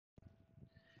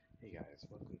Hey guys,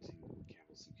 welcome to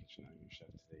Campbell's Soup Kitchen. I'm your chef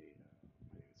today.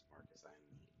 My name is Marcus. I'm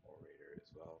the orator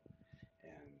as well.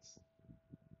 And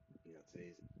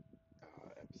today's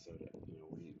episode,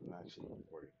 we've actually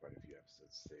recorded quite a few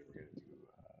episodes today. We're going to do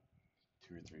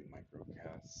two or three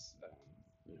microcasts,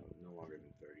 no longer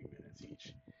than 30 minutes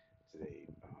each today.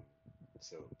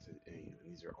 And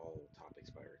these are all topics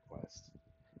by request.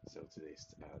 So today's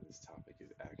this topic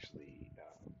is actually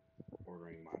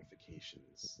ordering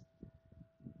modifications,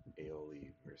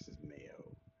 aioli versus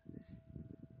mayo.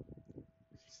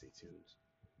 Stay tuned.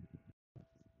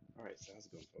 All right, so how's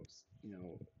it going, folks?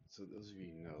 So those of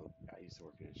you who know, I used to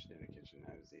work in a kitchen.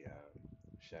 I was a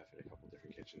chef at a couple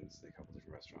different kitchens, a couple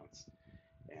different restaurants,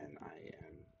 and I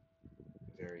am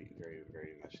very, very,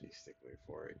 very much a stickler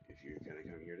for it. If you're gonna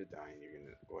come here to dine, you're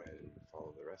gonna go ahead and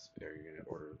follow the recipe, or you're gonna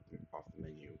order off the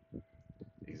menu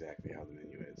exactly how the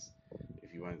menu is.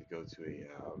 If you wanted to go to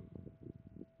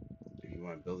if you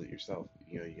want to build it yourself,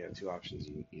 you got two options.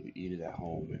 You can either eat it at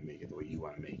home and make it the way you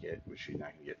want to make it, which you're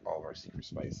not going to get all of our secret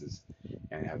spices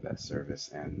and have that service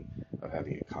and of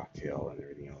having a cocktail and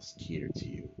everything else catered to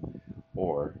you.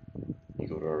 Or you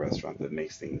go to a restaurant that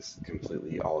makes things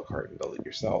completely a la carte and build it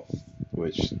yourself,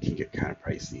 which can get kind of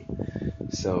pricey.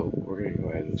 So we're going to go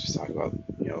ahead and just talk about,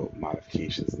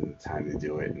 modifications and the time to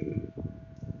do it and,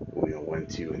 when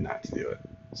to and not to do it.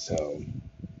 So,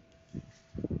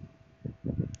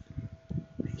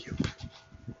 thank you.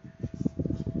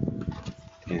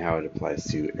 And how it applies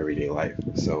to everyday life.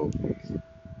 So,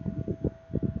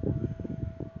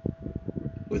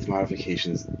 with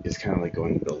modifications, it's kind of like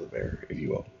going to Build-A-Bear, if you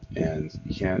will. And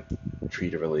you can't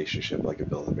treat a relationship like a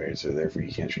Build-A-Bear, so therefore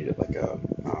you can't treat it like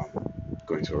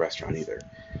going to a restaurant either.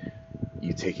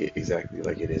 You take it exactly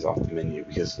like it is off the menu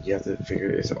because you have to figure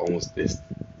it's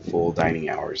full dining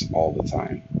hours all the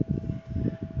time.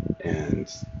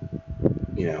 And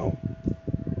you know,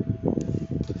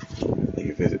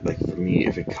 like for me,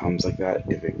 if it comes like that,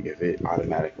 if it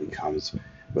automatically comes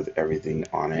with everything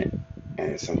on it,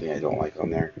 and it's something I don't like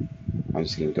on there, I'm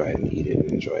just gonna go ahead and eat it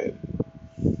and enjoy it.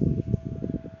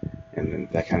 And then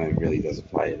that kind of really does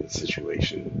apply in this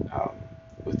situation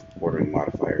with ordering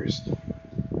modifiers.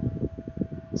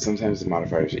 Sometimes the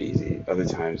modifiers are easy. Other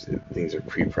times things are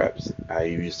pre-prepped. I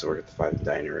used to work at the Five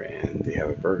Diner, and they have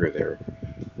a burger there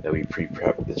that we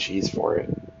pre-prep the cheese for it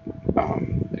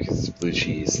because it's blue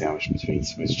cheese sandwiched between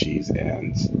Swiss cheese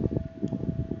and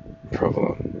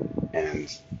provolone, and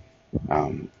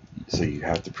so you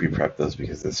have to pre-prep those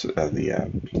because the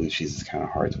blue cheese is kind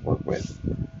of hard to work with,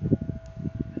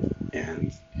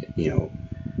 and you know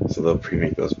so they'll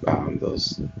pre-make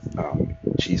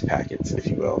cheese packets, if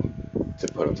you will, to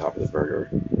put on top of the burger.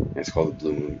 And it's called a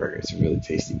Blue Moon Burger. It's a really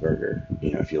tasty burger,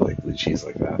 if you like blue cheese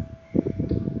like that.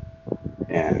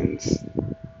 And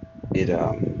it,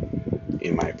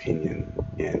 in my opinion,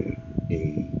 and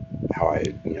in how I,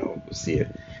 see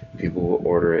it, people will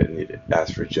order it and they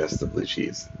ask for just the blue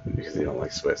cheese because they don't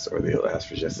like Swiss, or they'll ask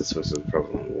for just the Swiss with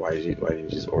provolone. Why didn't you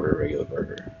just order a regular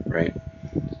burger, right?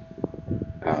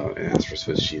 And ask for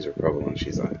Swiss cheese or provolone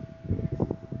cheese on it.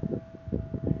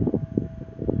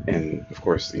 And of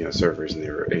course, servers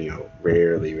never,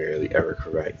 rarely ever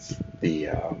correct the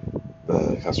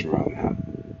customer on that.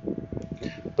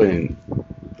 But in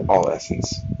all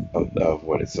essence of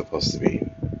what it's supposed to be,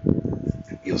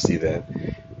 you'll see that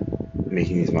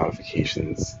making these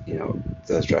modifications,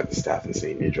 does drive the staff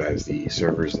insane. It drives the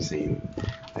servers insane.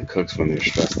 The cooks, when they're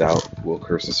stressed out, will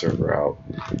curse the server out.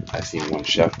 I've seen one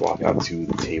chef walk out to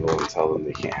the table and tell them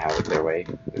they can't have it their way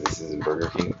because this isn't Burger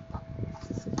King.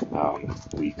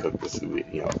 We cook this,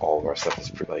 all of our stuff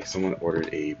is like someone ordered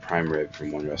a prime rib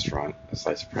from one restaurant, a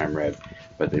slice of prime rib,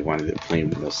 but they wanted it plain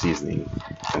with no seasoning.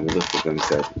 And we looked at them and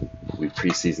said, we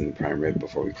pre-season the prime rib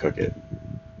before we cook it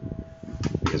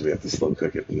because we have to slow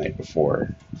cook it the night before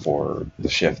for the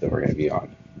shift that we're going to be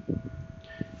on.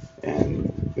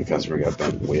 And the customer got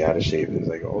bent way out of shape and was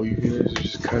like, oh, you guys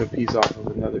just cut a piece off of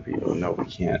another piece. Oh, no, we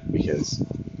can't because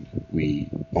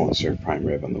we only serve prime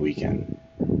rib on the weekend.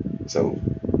 So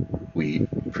we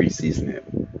pre-season it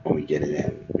when we get it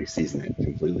in. We season it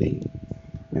completely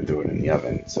and throw it in the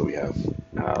oven. So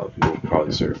we'll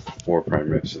probably serve 4 prime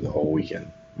ribs for the whole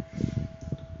weekend.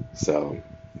 So,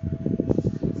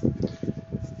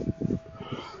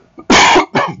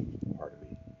 pardon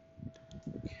me.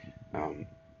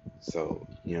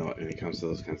 When it comes to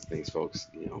those kinds of things, folks,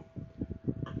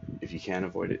 if you can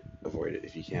avoid it, avoid it.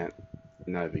 If you can't,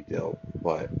 not a big deal.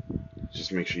 But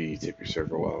just make sure you tip your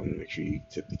server well, and make sure you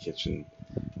tip the kitchen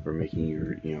for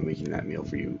making that meal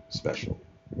for you special.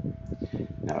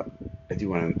 Now, I do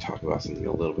want to talk about something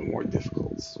a little bit more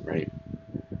difficult, right?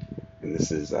 And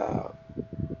this is, I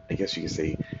guess you could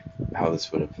say, how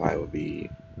this would apply would be,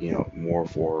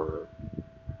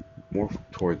 more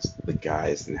towards the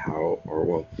guys and how, or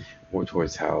well, more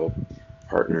towards how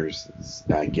partners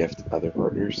gift other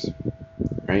partners,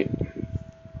 right?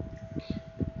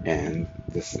 And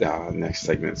this next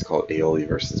segment is called aioli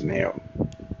versus mayo.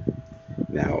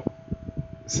 Now,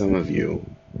 some of you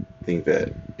think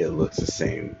that it looks the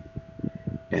same,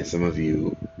 and some of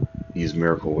you use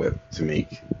Miracle Whip to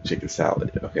make chicken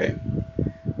salad. Okay,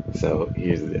 so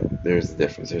here's the deal. There's a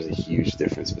difference. There's a huge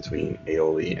difference between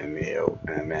aioli and mayo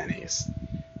and mayonnaise.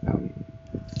 Um,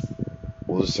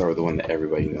 we'll just start with the one that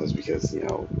everybody knows because we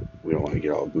don't want to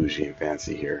get all bougie and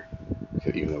fancy here,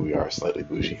 even though we are slightly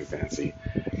bougie and fancy.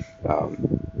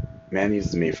 Um, Mayonnaise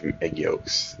is made from egg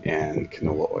yolks and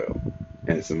canola oil,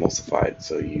 and it's emulsified.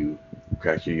 So you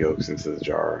crack your yolks into the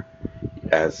jar,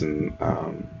 add some,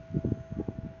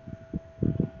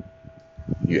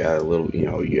 you add a little,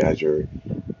 you add your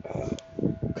uh,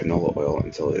 canola oil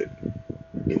until it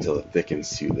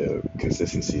thickens to the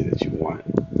consistency that you want.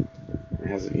 It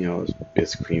has,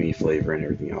 its creamy flavor and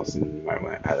everything else, and you might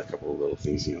want to add a couple of little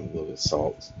things, a little bit of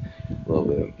salt, a little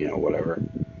bit of, whatever.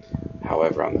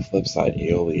 However, on the flip side,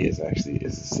 aioli is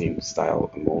the same style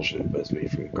of emulsion, but it's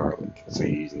made from garlic. So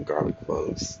you're using garlic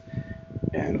cloves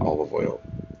and olive oil,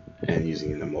 and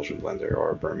using an emulsion blender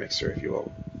or a burr mixer, if you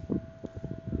will.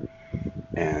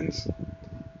 And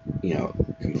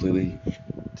completely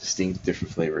distinct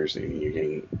different flavors. I mean, you're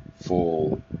getting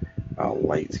full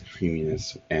light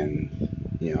creaminess and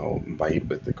bite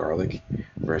with the garlic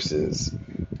versus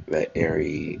that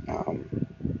airy. I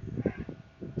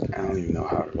don't even know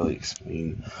how to really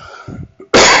explain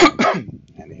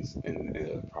mayonnaise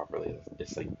properly.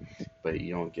 It's like, but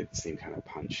you don't get the same kind of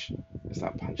punch. It's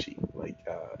not punchy like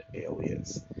aioli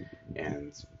is,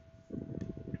 and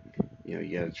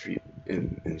you gotta treat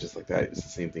and just like that. It's the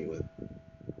same thing with.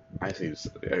 I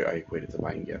equate it to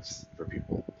buying gifts for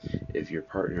people. If your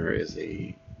partner is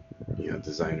a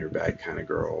designer bag kind of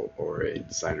girl or a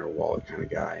designer wallet kind of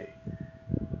guy,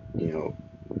 you know,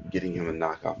 getting him a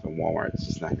knockoff from Walmart is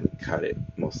just not going to cut it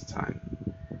most of the time.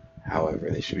 However,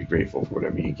 they should be grateful for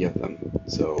whatever you give them.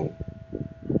 So,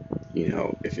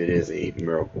 if it is a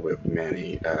Miracle Whip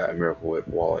Miracle Whip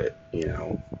wallet,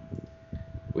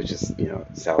 which is,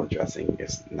 salad dressing,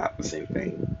 is not the same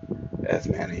thing as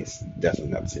mayonnaise.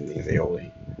 Definitely not the same thing as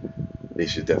aioli. They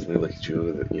should definitely look at you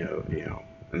with,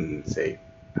 and say,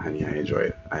 honey, I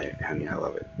enjoy it. Honey, I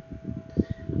love it.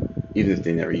 Even if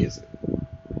they never use it.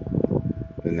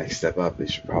 The next step up, they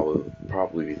should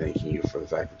probably be thanking you for the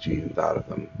fact that you even thought of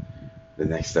them. The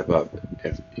next step up,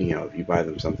 if you buy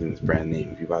them something that's brand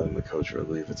name, if you buy them a Coach or a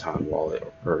Louis Vuitton wallet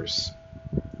or purse,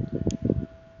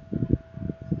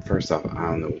 first off,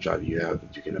 I don't know what job you have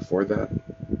that you can afford that.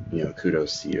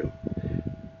 Kudos to you.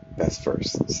 That's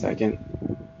first. Second,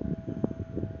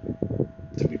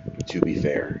 to be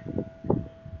fair,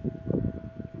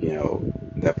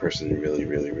 that person really,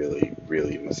 really, really,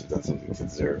 really must have done something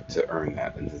to earn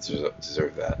that and to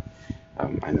deserve that.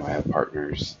 I know I have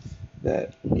partners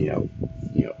that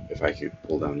if I could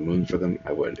pull down the moon for them,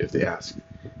 I would if they ask.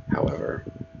 However,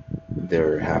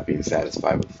 they're happy and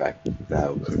satisfied with the fact that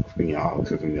I'll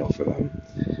cook a meal for them,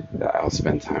 that I'll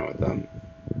spend time with them,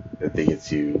 that they get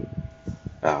to,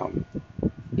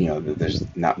 that there's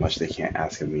not much they can't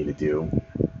ask of me to do,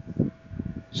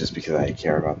 just because I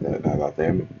care about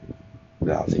them,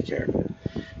 that I'll take care of it.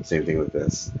 Same thing with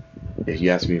this. If you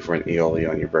ask me for an aioli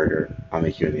on your burger, I'll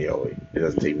make you an aioli.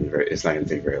 It's not going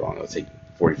to take very long. It'll take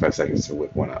 45 seconds to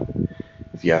whip one up.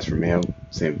 If you ask for mayo,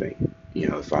 same thing.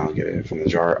 If I don't get it from the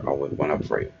jar, I'll whip one up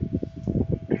for you.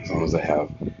 As long as I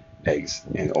have eggs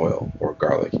and oil or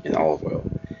garlic and olive oil.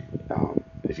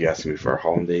 If you ask me for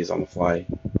hollandaise on the fly,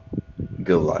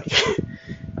 good luck.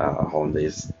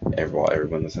 Hollandaise,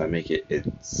 everyone knows how to make it.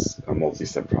 It's a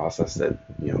multi-step process that,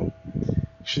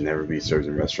 should never be served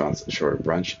in restaurants short of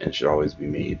brunch and should always be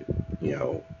made,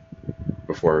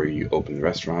 before you open the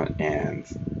restaurant. And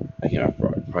I'm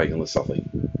probably gonna list off like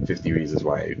 50 reasons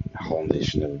why hollandaise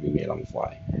should never be made on the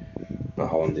fly. But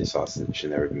hollandaise sauce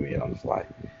should never be made on the fly.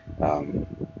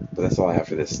 But that's all I have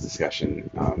for this discussion.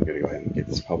 I'm gonna go ahead and get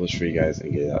this published for you guys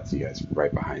and get it out to you guys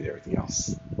right behind everything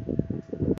else.